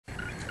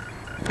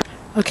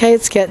Okay,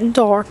 it's getting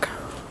dark,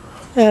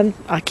 and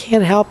I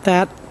can't help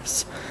that.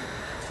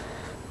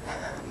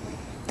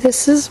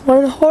 This is one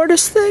of the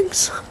hardest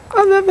things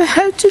I've ever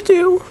had to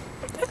do,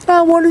 and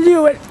I want to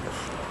do it.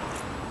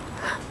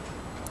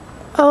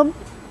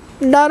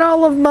 Not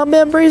all of my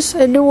memories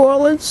in New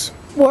Orleans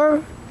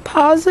were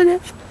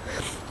positive.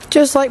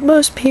 Just like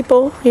most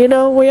people, you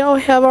know, we all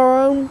have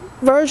our own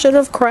version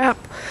of crap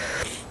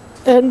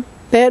and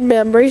bad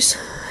memories.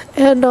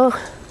 And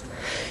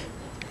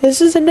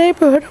this is a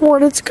neighborhood I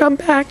wanted to come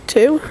back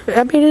to.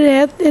 I mean,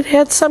 it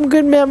had some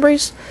good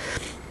memories,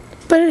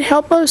 but it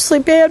held mostly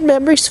bad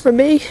memories for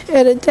me,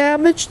 and it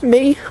damaged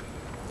me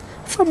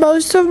for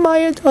most of my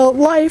adult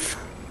life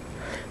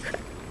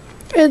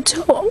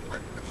until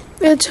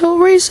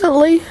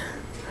recently.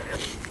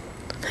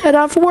 And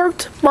I've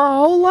worked my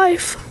whole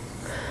life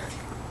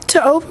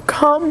to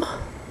overcome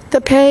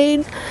the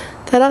pain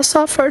that I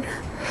suffered.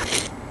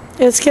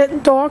 It's getting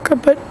darker,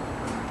 but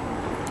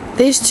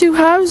these two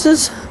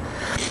houses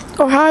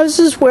are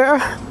houses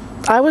where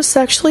I was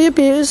sexually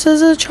abused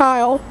as a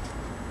child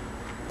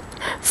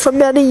for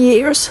many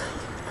years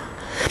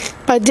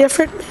by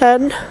different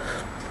men.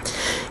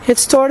 It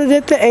started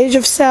at the age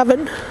of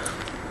 7.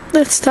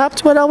 It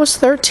stopped when I was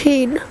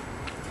 13.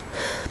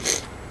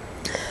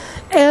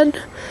 And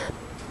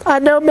I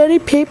know many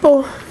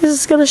people, this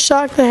is going to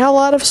shock the hell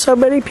out of so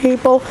many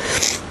people.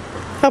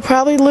 I'll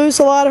probably lose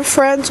a lot of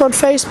friends on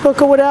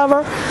Facebook or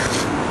whatever.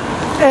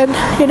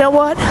 And you know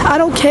what? I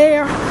don't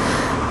care.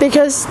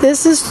 Because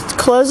this is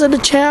closing a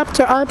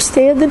chapter. I'm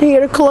standing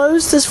here to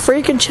close this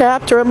freaking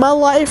chapter in my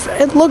life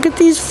and look at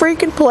these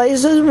freaking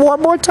places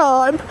one more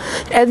time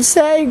and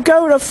say,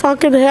 go to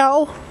fucking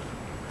hell.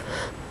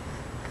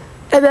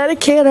 And then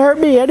it can't hurt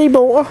me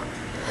anymore.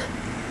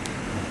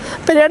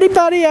 But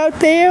anybody out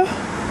there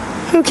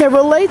who can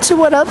relate to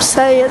what I'm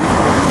saying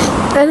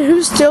and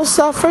who still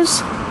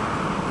suffers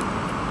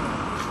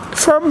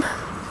from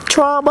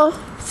trauma,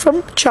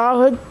 from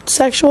childhood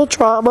sexual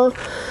trauma,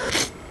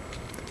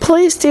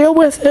 please deal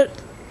with it.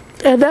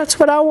 And that's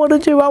what I want to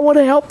do. I want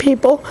to help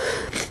people.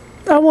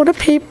 I want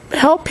to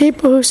help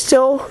people who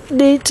still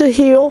need to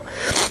heal.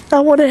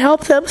 I want to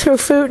help them through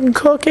food and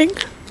cooking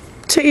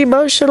to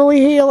emotionally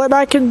heal, and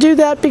I can do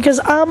that because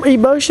I'm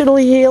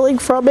emotionally healing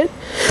from it.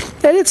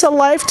 And it's a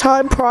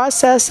lifetime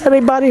process.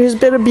 Anybody who's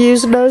been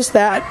abused knows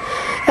that.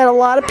 And a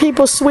lot of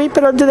people sweep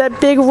it under that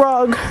big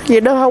rug.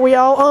 You know how we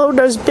all own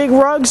those big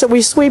rugs and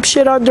we sweep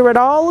shit under it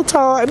all the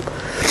time.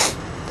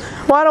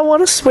 Well, I don't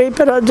want to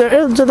sweep it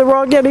under the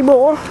rug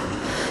anymore.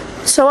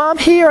 So I'm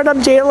here and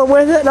I'm dealing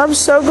with it, and I'm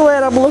so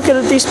glad I'm looking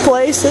at these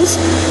places.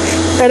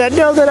 And I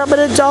know that I'm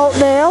an adult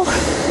now.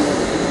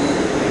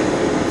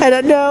 And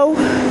I know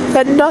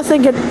that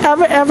nothing can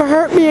ever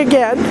hurt me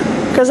again,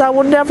 because I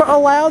will never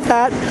allow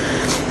that.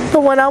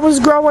 But when I was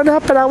growing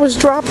up and I was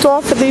dropped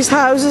off at these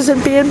houses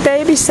and being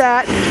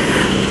babysat,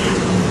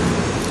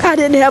 I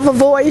didn't have a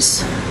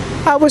voice.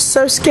 I was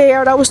so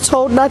scared. I was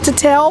told not to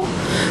tell.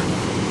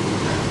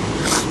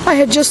 I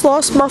had just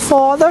lost my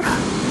father,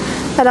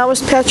 and I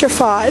was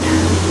petrified.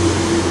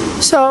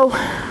 So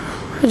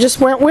I just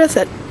went with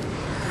it.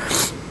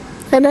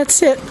 And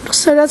that's it.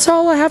 So that's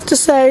all I have to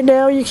say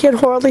now. You can't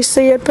hardly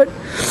see it, but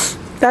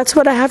that's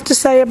what I have to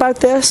say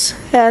about this.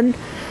 And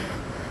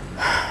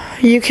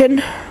you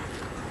can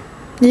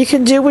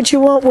do what you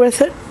want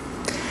with it.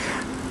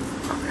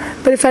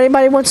 But if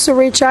anybody wants to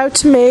reach out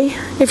to me,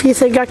 if you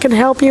think I can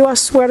help you, I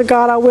swear to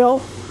God I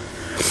will.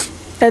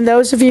 And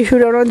those of you who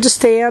don't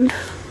understand,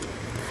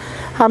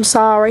 I'm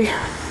sorry.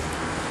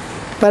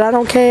 But I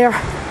don't care.